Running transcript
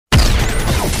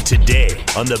Today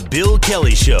on The Bill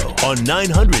Kelly Show on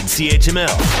 900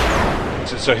 CHML.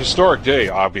 It's a historic day,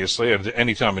 obviously, and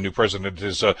anytime a new president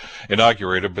is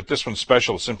inaugurated, but this one's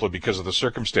special simply because of the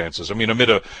circumstances. I mean, amid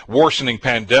a worsening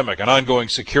pandemic, an ongoing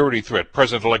security threat,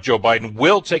 President-elect Joe Biden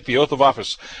will take the oath of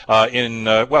office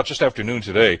just after noon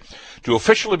today to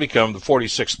officially become the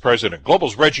 46th president.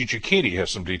 Global's Reggie Cicchini has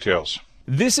some details.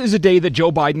 This is a day that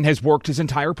Joe Biden has worked his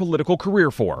entire political career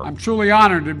for. I'm truly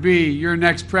honored to be your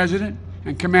next president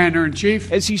and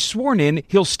Commander-in-Chief. As he's sworn in,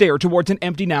 he'll stare towards an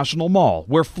empty National Mall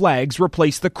where flags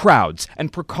replace the crowds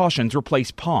and precautions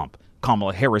replace pomp.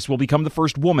 Kamala Harris will become the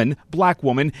first woman, black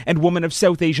woman, and woman of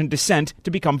South Asian descent to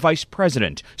become vice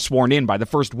president, sworn in by the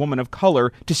first woman of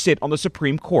color to sit on the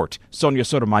Supreme Court, Sonia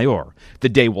Sotomayor. The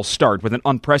day will start with an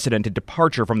unprecedented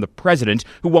departure from the president,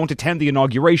 who won't attend the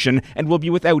inauguration and will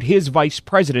be without his vice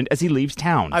president as he leaves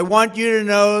town. I want you to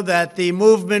know that the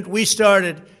movement we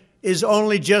started is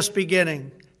only just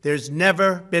beginning. There's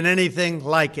never been anything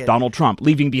like it. Donald Trump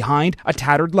leaving behind a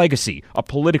tattered legacy, a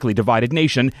politically divided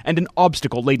nation, and an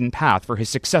obstacle-laden path for his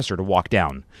successor to walk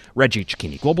down. Reggie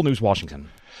Cicchini, Global News, Washington.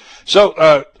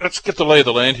 So let's get the lay of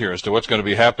the land here as to what's going to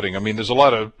be happening. I mean, there's a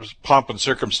lot of pomp and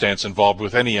circumstance involved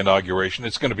with any inauguration.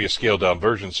 It's going to be a scaled-down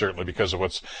version, certainly, because of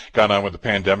what's gone on with the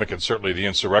pandemic and certainly the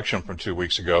insurrection from 2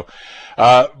 weeks ago.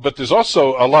 But there's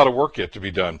also a lot of work yet to be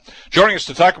done. Joining us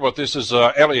to talk about this is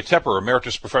Elliot Tepper,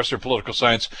 Emeritus Professor of Political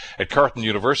Science at Carleton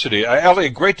University.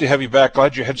 Elliot, great to have you back.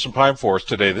 Glad you had some time for us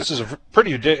today. This is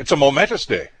it's a momentous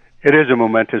day. It is a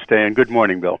momentous day, and good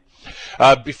morning, Bill.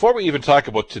 Before we even talk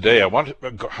about today, I want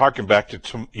to harken back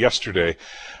to yesterday.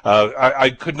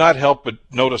 I could not help but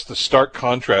notice the stark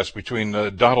contrast between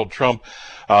Donald Trump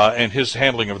and his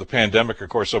handling of the pandemic, of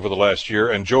course, over the last year,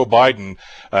 and Joe Biden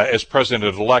as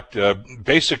president-elect,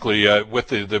 basically with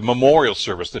the memorial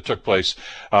service that took place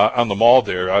on the mall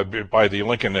there by the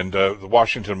Lincoln and the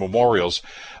Washington memorials.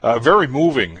 Very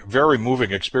moving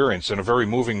experience, and a very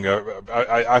moving,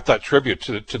 I thought, tribute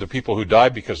to the people who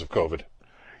died because of COVID.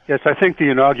 Yes, I think the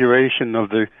inauguration of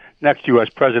the next U.S.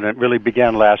 president really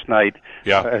began last night,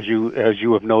 as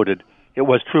you have noted. It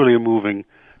was truly a moving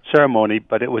ceremony,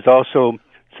 but it was also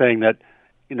saying that,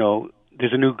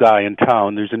 there's a new guy in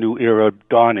town, there's a new era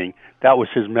dawning. That was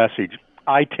his message.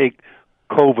 I take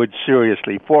COVID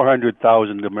seriously.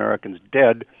 400,000 Americans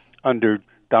dead under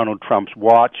Donald Trump's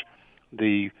watch,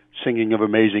 the singing of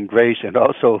Amazing Grace, and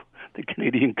also the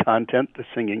Canadian content, the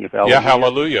singing of Hallelujah. Yeah,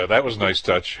 Hallelujah. That was a nice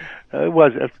touch. It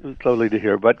was lovely to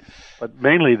hear. But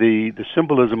mainly the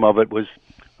symbolism of it was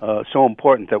so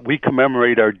important that we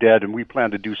commemorate our dead and we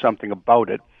plan to do something about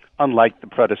it, unlike the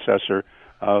predecessor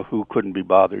who couldn't be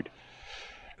bothered.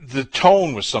 The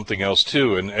tone was something else,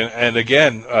 too. And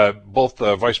again, both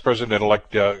Vice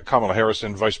President-elect Kamala Harris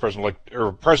and President-elect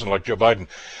Joe Biden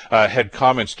had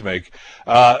comments to make.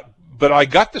 But I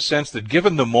got the sense that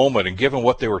given the moment and given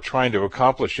what they were trying to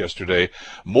accomplish yesterday,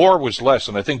 more was less,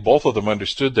 and I think both of them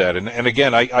understood that. And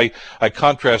again, I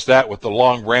contrast that with the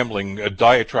long, rambling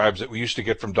diatribes that we used to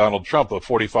get from Donald Trump, of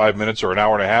 45 minutes or an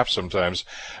hour and a half sometimes.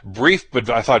 Brief, but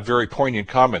I thought very poignant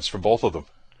comments from both of them.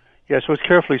 Yes, it was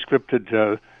carefully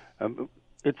scripted.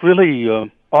 It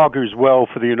really augurs well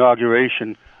for the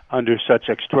inauguration under such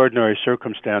extraordinary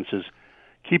circumstances,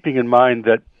 keeping in mind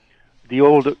that the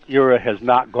old era has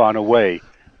not gone away.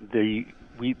 The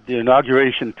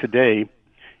inauguration today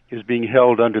is being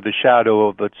held under the shadow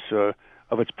of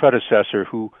its predecessor,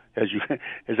 who, as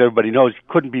everybody knows,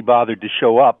 couldn't be bothered to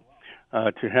show up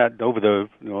to hand over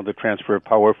the transfer of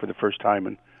power for the first time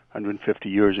in 150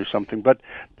 years or something. But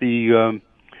the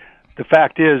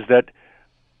fact is that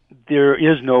there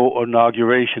is no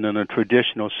inauguration in a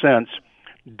traditional sense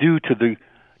due to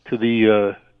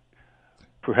the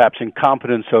perhaps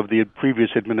incompetence of the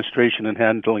previous administration in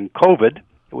handling COVID.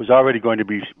 It was already going to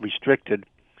be restricted.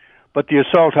 But the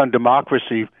assault on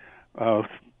democracy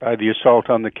by the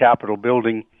assault on the Capitol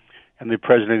building, and the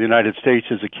President of the United States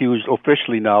is accused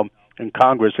officially now in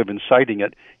Congress of inciting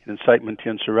it, an incitement to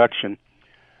insurrection.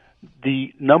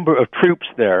 The number of troops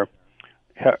there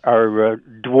are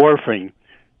dwarfing,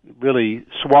 really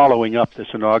swallowing up this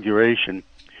inauguration,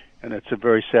 and it's a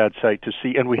very sad sight to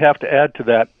see. And we have to add to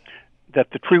that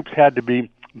the troops had to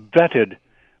be vetted,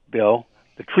 Bill.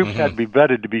 The troops had to be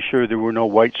vetted to be sure there were no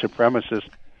white supremacists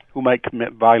who might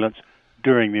commit violence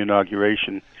during the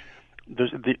inauguration.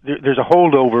 There's a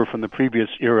holdover from the previous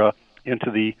era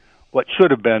into what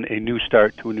should have been a new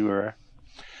start to a new era.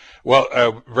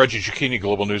 Well, Reggie Cicchini,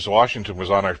 Global News Washington, was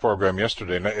on our program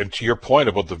yesterday, and to your point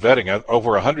about the vetting,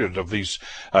 over 100 of these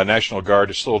National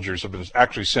Guard soldiers have been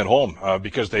actually sent home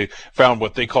because they found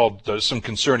what they called some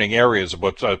concerning areas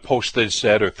about posts they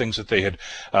said or things that they had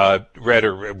read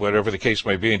or whatever the case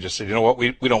may be, and just said, you know what,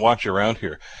 we don't want you around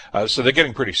here. So they're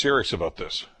getting pretty serious about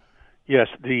this. Yes,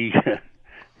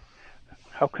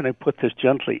 how can I put this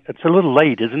gently? It's a little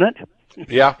late, isn't it?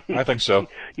 Yeah, I think so.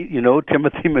 You know,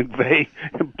 Timothy McVeigh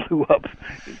blew up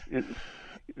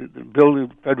the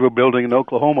federal building in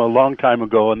Oklahoma a long time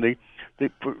ago, and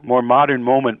the more modern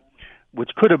moment, which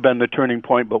could have been the turning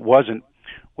point but wasn't,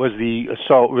 was the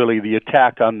assault, really the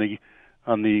attack on the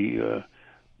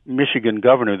Michigan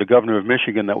governor, the governor of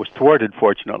Michigan, that was thwarted,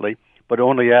 fortunately, but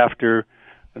only after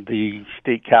the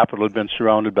state capitol had been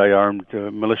surrounded by armed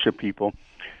militia people.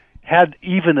 Had,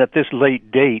 even at this late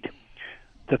date,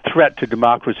 the threat to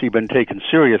democracy been taken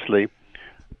seriously,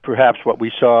 perhaps what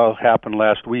we saw happen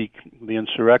last week, the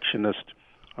insurrectionists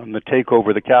on the takeover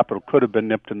of the Capitol, could have been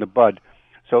nipped in the bud.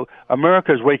 So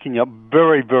America is waking up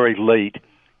very, very late,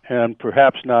 and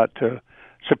perhaps not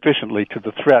sufficiently to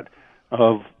the threat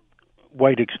of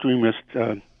white extremist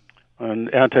and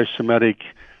anti-Semitic,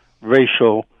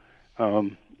 racial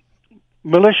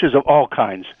militias of all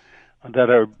kinds that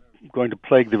are going to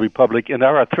plague the Republic and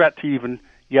are a threat to even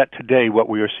yet today what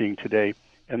we are seeing today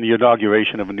and the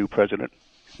inauguration of a new president.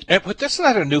 But that's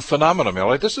not a new phenomenon,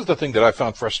 Mel. This is the thing that I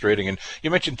found frustrating. And you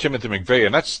mentioned Timothy McVeigh,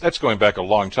 and that's going back a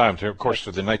long time, of course,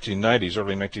 to the 1990s,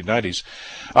 early 1990s.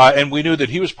 And we knew that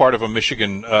he was part of a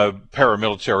Michigan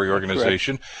paramilitary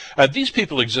organization. These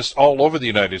people exist all over the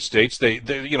United States. They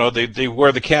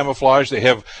wear the camouflage. They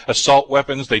have assault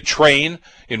weapons. They train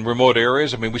in remote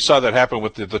areas. I mean, we saw that happen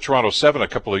with the Toronto 7 a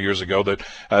couple of years ago. That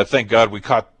thank God we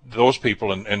caught those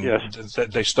people and yes.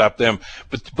 They stopped them.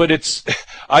 But it's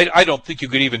I don't think you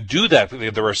could even do that.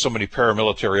 There are so many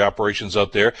paramilitary operations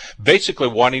out there basically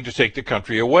wanting to take the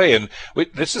country away. And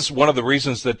this is one of the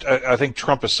reasons that I think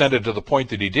Trump ascended to the point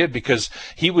that he did, because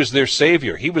he was their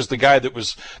savior. He was the guy that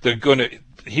was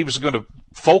he was going to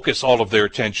focus all of their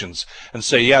attentions and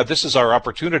say, yeah, this is our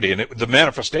opportunity. And the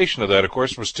manifestation of that, of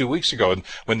course, was 2 weeks ago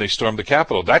when they stormed the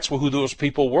Capitol. That's who those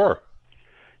people were.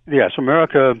 Yes,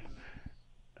 America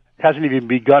hasn't even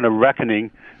begun a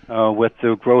reckoning with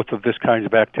the growth of this kind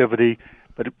of activity.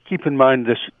 But keep in mind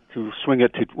this, to swing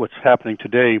it to what's happening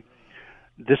today,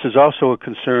 this is also a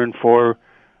concern for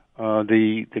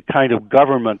the kind of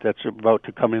government that's about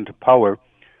to come into power.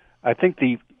 I think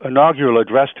the inaugural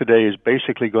address today is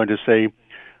basically going to say,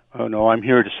 oh, no, I'm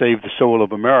here to save the soul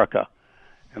of America,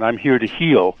 and I'm here to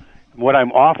heal. And what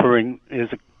I'm offering is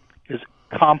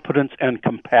competence and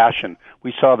compassion.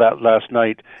 We saw that last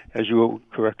night, as you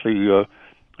correctly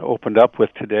opened up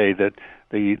with today, that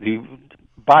the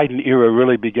Biden era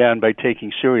really began by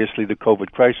taking seriously the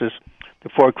COVID crisis. The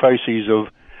four crises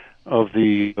of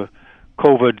the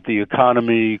COVID, the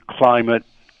economy, climate,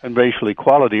 and racial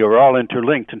equality are all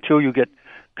interlinked. Until you get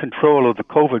control of the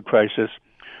COVID crisis,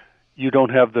 you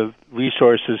don't have the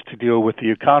resources to deal with the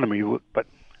economy. But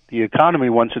the economy,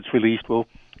 once it's released, will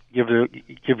give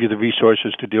you the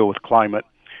resources to deal with climate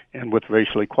and with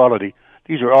racial equality.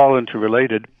 These are all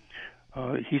interrelated.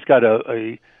 He's got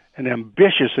an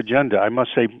ambitious agenda. I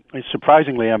must say, a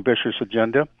surprisingly ambitious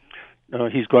agenda.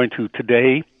 He's going to,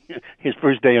 today, his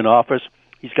first day in office,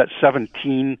 he's got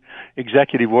 17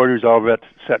 executive orders all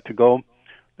set to go.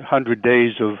 100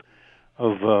 days of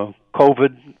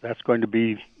COVID, that's going to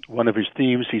be one of his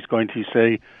themes. He's going to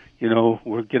say,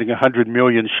 we're getting 100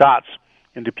 million shots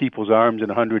into people's arms in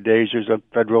 100 days. There's a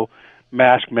federal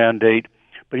mask mandate.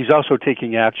 But he's also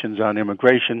taking actions on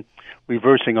immigration,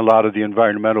 reversing a lot of the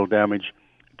environmental damage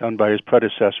done by his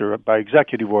predecessor by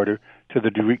executive order to the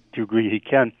degree he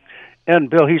can. And,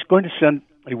 Bill, he's going to send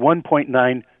a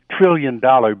 $1.9 trillion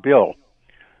bill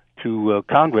to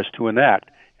Congress to enact.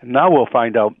 And now we'll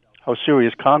find out how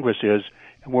serious Congress is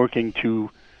in working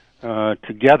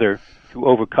together to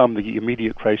overcome the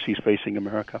immediate crises facing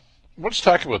America. Let's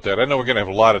talk about that. I know we're going to have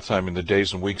a lot of time in the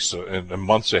days and weeks and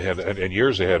months ahead and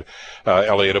years ahead,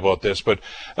 Elliot, about this. But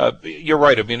you're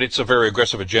right. I mean, it's a very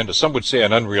aggressive agenda. Some would say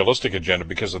an unrealistic agenda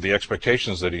because of the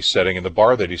expectations that he's setting and the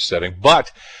bar that he's setting.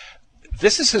 But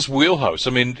this is his wheelhouse. I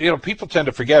mean, people tend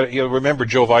to forget it. Remember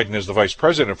Joe Biden as the vice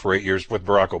president for 8 years with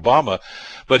Barack Obama,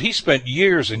 but he spent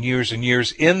years and years and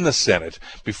years in the Senate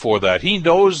before that. He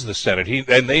knows the Senate,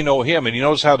 and they know him, and he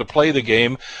knows how to play the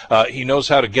game. He knows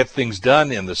how to get things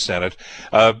done in the Senate.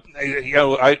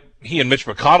 he and Mitch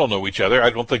McConnell know each other.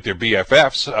 I don't think they're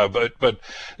BFFs, but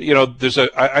there's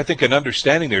I think an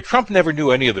understanding there. Trump never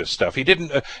knew any of this stuff. He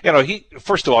didn't, he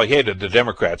first of all, he hated the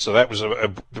Democrats, so that was a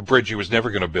bridge he was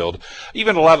never going to build.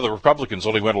 Even a lot of the Republicans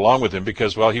only went along with him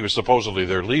because, well, he was supposedly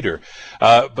their leader.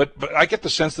 But I get the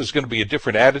sense there's going to be a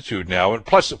different attitude now, and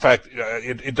plus the fact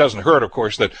it doesn't hurt, of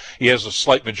course, that he has a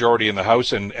slight majority in the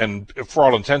House, and for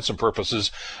all intents and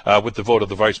purposes, with the vote of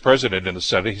the Vice President in the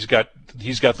Senate, he's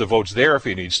got the votes there if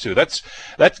he needs to.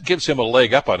 That gives him a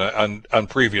leg up on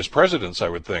previous presidents, I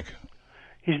would think.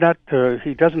 He's not.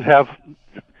 He doesn't have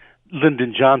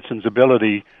Lyndon Johnson's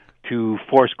ability to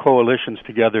force coalitions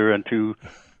together and to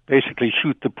basically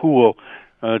shoot the pool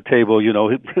table.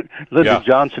 Lyndon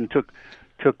Johnson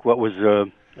took what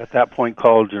was at that point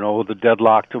called the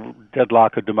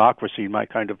deadlock of democracy, my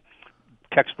kind of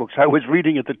textbooks I was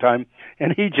reading at the time,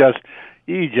 and he just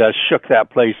shook that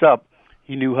place up.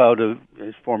 He knew how to,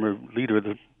 as former leader of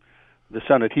the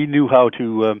Senate, he knew how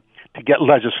to get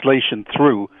legislation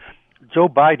through. Joe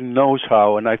Biden knows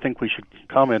how, and I think we should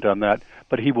comment on that,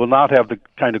 but he will not have the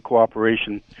kind of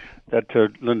cooperation that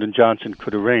Lyndon Johnson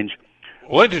could arrange.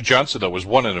 Lyndon Johnson, though, was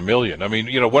one in a million. I mean,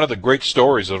 one of the great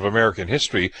stories of American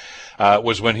history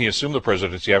was when he assumed the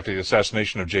presidency after the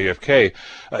assassination of JFK.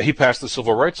 He passed the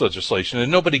civil rights legislation,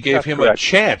 and nobody gave him a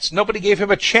chance. Nobody gave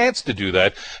him a chance to do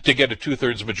that, to get a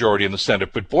two-thirds majority in the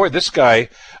Senate. But, boy, this guy,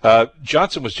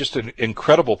 Johnson, was just an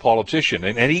incredible politician,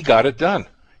 and he got it done.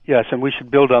 Yes, and we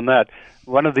should build on that.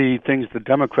 One of the things the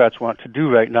Democrats want to do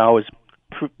right now is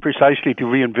precisely to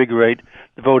reinvigorate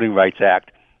the Voting Rights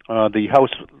Act. The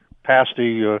House passed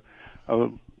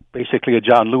basically a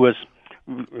John Lewis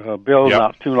bill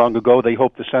not too long ago. They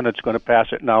hope the Senate's going to pass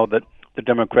it now that the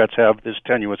Democrats have this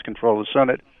tenuous control of the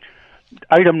Senate.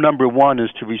 Item number one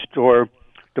is to restore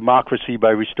democracy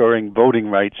by restoring voting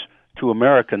rights to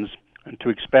Americans and to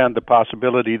expand the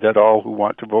possibility that all who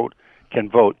want to vote can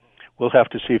vote. We'll have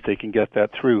to see if they can get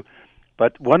that through.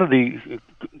 But one of the,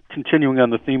 continuing on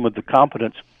the theme of the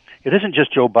competence, it isn't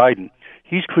just Joe Biden.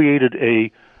 He's created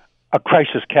a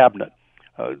crisis cabinet.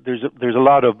 There's a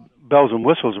lot of bells and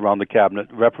whistles around the cabinet,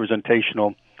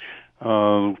 representational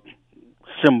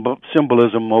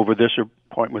symbolism over this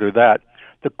appointment or that.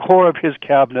 The core of his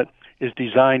cabinet is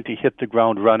designed to hit the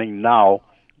ground running now.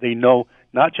 They know,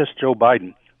 not just Joe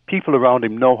Biden, people around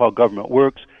him know how government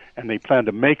works, and they plan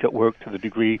to make it work to the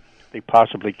degree they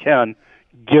possibly can,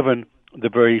 given the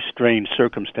very strange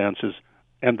circumstances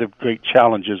and the great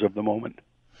challenges of the moment.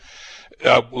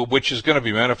 Which is going to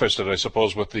be manifested, I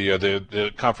suppose, with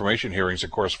the confirmation hearings, of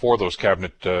course, for those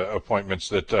cabinet appointments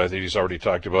that he's already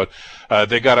talked about.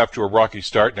 They got off to a rocky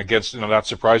start, and against, not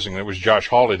surprising, it was Josh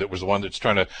Hawley that was the one that's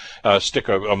trying to stick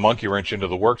a monkey wrench into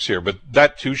the works here. But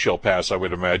that too shall pass, I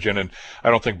would imagine, and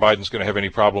I don't think Biden's going to have any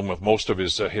problem with most of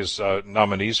his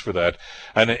nominees for that.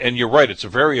 And you're right, it's a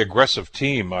very aggressive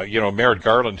team. Merrick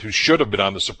Garland, who should have been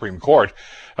on the Supreme Court,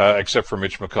 except for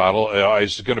Mitch McConnell,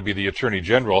 is going to be the Attorney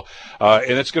General.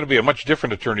 And it's going to be a much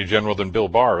different Attorney General than Bill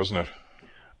Barr, isn't it?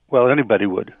 Well, anybody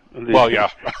would. Well, yeah.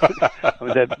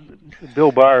 That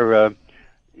Bill Barr,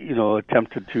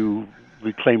 attempted to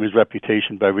reclaim his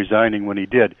reputation by resigning when he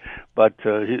did, but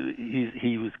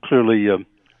he was clearly,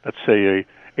 let's say,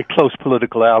 a close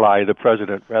political ally of the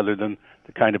president rather than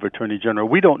the kind of Attorney General.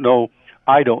 We don't know.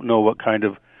 I don't know what kind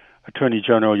of Attorney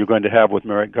General you're going to have with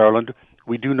Merrick Garland.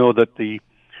 We do know that he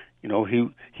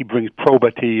brings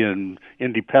probity and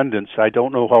independence. I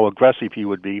don't know how aggressive he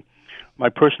would be. My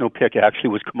personal pick actually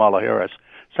was Kamala Harris,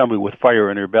 somebody with fire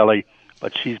in her belly,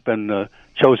 but she's been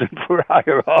chosen for a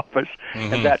higher office,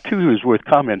 and that too is worth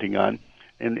commenting on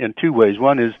in two ways.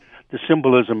 One is the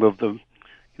symbolism of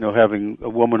having a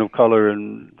woman of color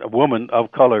and a woman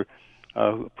of color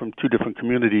from two different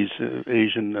communities,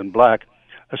 Asian and black,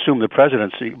 assume the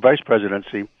vice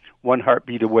presidency, one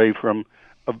heartbeat away from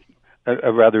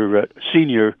a rather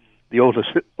senior, the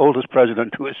oldest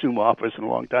president to assume office in a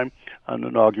long time on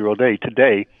inaugural day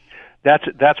today.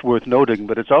 That's worth noting,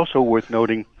 but it's also worth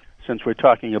noting, since we're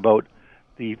talking about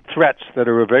the threats that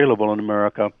are available in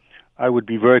America, I would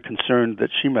be very concerned that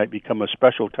she might become a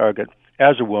special target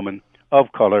as a woman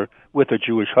of color with a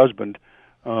Jewish husband.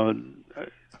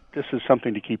 This is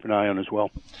something to keep an eye on as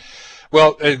well.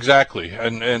 Well, exactly,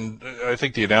 and I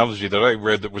think the analogy that I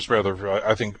read that was rather,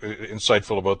 I think,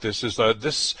 insightful about this is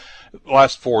this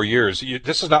last 4 years,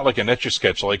 this is not like an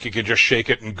Etch-a-Sketch, like you could just shake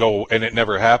it and go, and it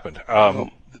never happened.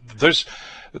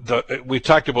 we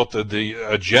talked about the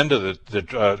agenda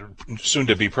that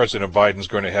soon-to-be President Biden's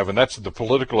going to have, and that's the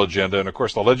political agenda and, of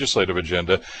course, the legislative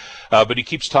agenda. But he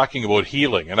keeps talking about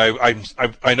healing, and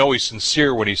I know he's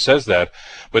sincere when he says that,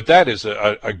 but that is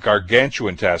a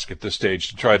gargantuan task at this stage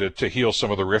to try to heal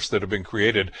some of the rifts that have been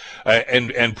created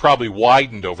and probably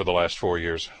widened over the last 4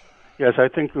 years. Yes, I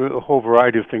think a whole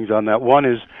variety of things on that. One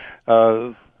is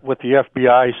with the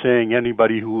FBI saying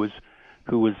anybody who was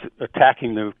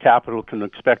attacking the Capitol can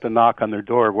expect a knock on their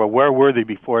door. Well, where were they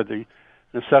before the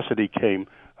necessity came?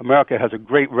 America has a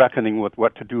great reckoning with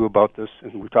what to do about this,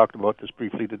 and we talked about this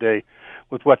briefly today,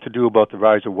 with what to do about the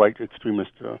rise of white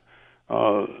extremists.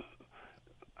 I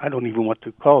don't even want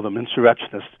to call them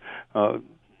insurrectionists.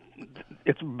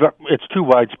 It's too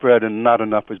widespread, and not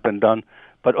enough has been done.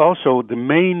 But also, the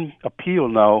main appeal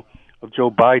now of Joe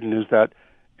Biden is that,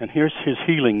 and here's his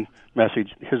healing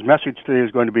message. His message today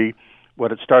is going to be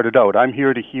what it started out. I'm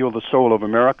here to heal the soul of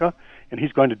America, and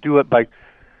he's going to do it by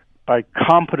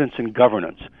competence in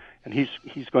governance. And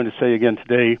he's going to say again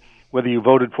today, whether you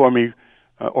voted for me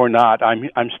or not,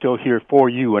 I'm still here for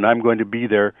you, and I'm going to be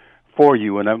there for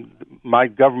you, and my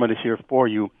government is here for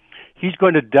you. He's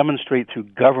going to demonstrate through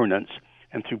governance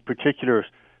and through particular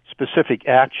specific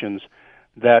actions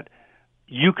that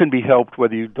you can be helped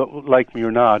whether you don't like me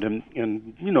or not, and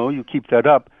you keep that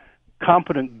up.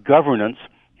 Competent governance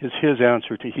is his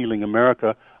answer to healing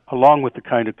America, along with the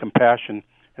kind of compassion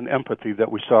and empathy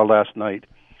that we saw last night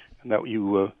and that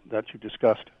you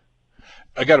discussed.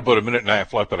 I got about a minute and a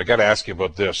half left, but I got to ask you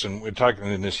about this. And we're talking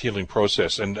in this healing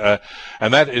process, and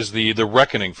that is the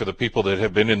reckoning for the people that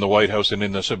have been in the White House and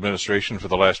in this administration for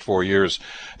the last 4 years.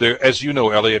 There, as you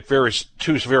know, Elliot,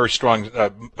 two very strong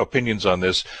opinions on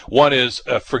this. One is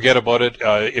forget about it.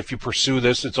 If you pursue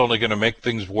this, it's only going to make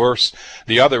things worse.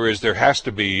 The other is there has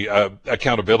to be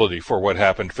accountability for what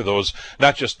happened for those,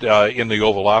 not just in the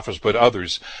Oval Office, but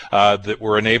others that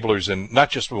were enablers, and not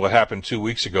just what happened 2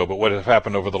 weeks ago, but what has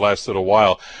happened over the last little while.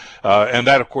 And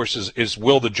that, of course, is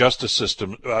will the justice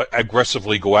system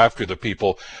aggressively go after the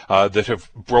people that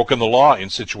have broken the law in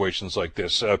situations like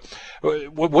this?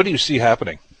 What do you see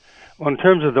happening? Well, in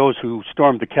terms of those who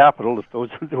stormed the Capitol, if those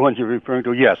are the ones you're referring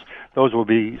to, yes, those will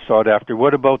be sought after.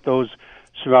 What about those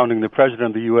surrounding the President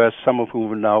of the U.S., some of whom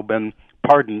have now been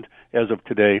pardoned as of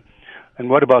today? And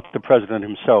what about the President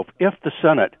himself? If the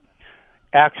Senate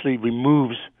actually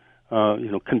removes,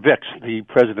 convicts the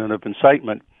President of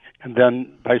incitement, and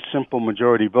then by simple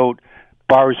majority vote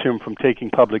bars him from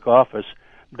taking public office,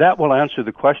 that will answer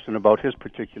the question about his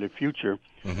particular future.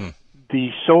 Mm-hmm. The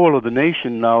soul of the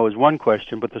nation now is one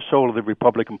question, but the soul of the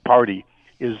Republican Party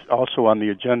is also on the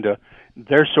agenda.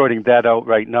 They're sorting that out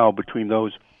right now between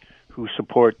those who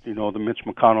support, the Mitch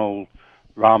McConnell,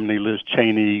 Romney, Liz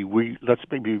Cheney, let's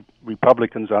maybe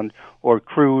Republicans or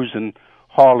Cruz and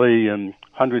Hawley and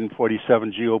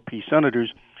 147 GOP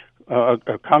senators,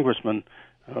 congressmen,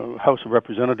 House of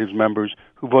Representatives members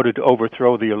who voted to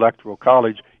overthrow the Electoral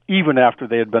College even after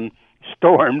they had been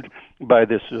stormed by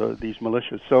these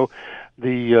militias. So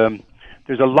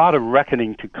there's a lot of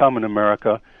reckoning to come in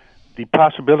America. The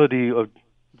possibility of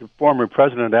the former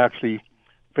president actually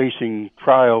facing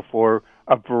trial for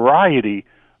a variety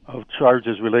of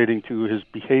charges relating to his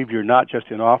behavior, not just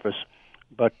in office,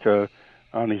 but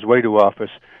on his way to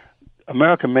office.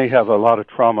 America may have a lot of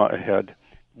trauma ahead,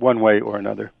 one way or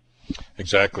another.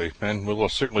 Exactly, and we'll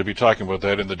certainly be talking about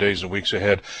that in the days and weeks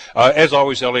ahead. As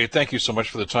always, Elliot, thank you so much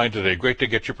for the time today. Great to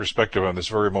get your perspective on this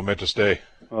very momentous day.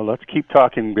 Well, let's keep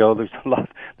talking, Bill. There's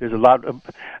a lot.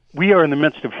 We are in the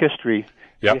midst of history.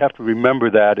 Yep. We have to remember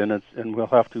that, and we'll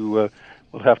have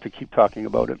to keep talking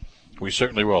about it. We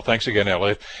certainly will. Thanks again,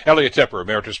 Elliot. Elliot Tepper,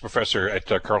 Emeritus Professor at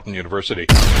Carleton University.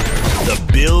 The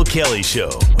Bill Kelly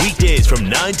Show, weekdays from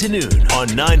 9 to noon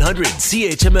on 900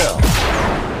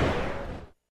 CHML.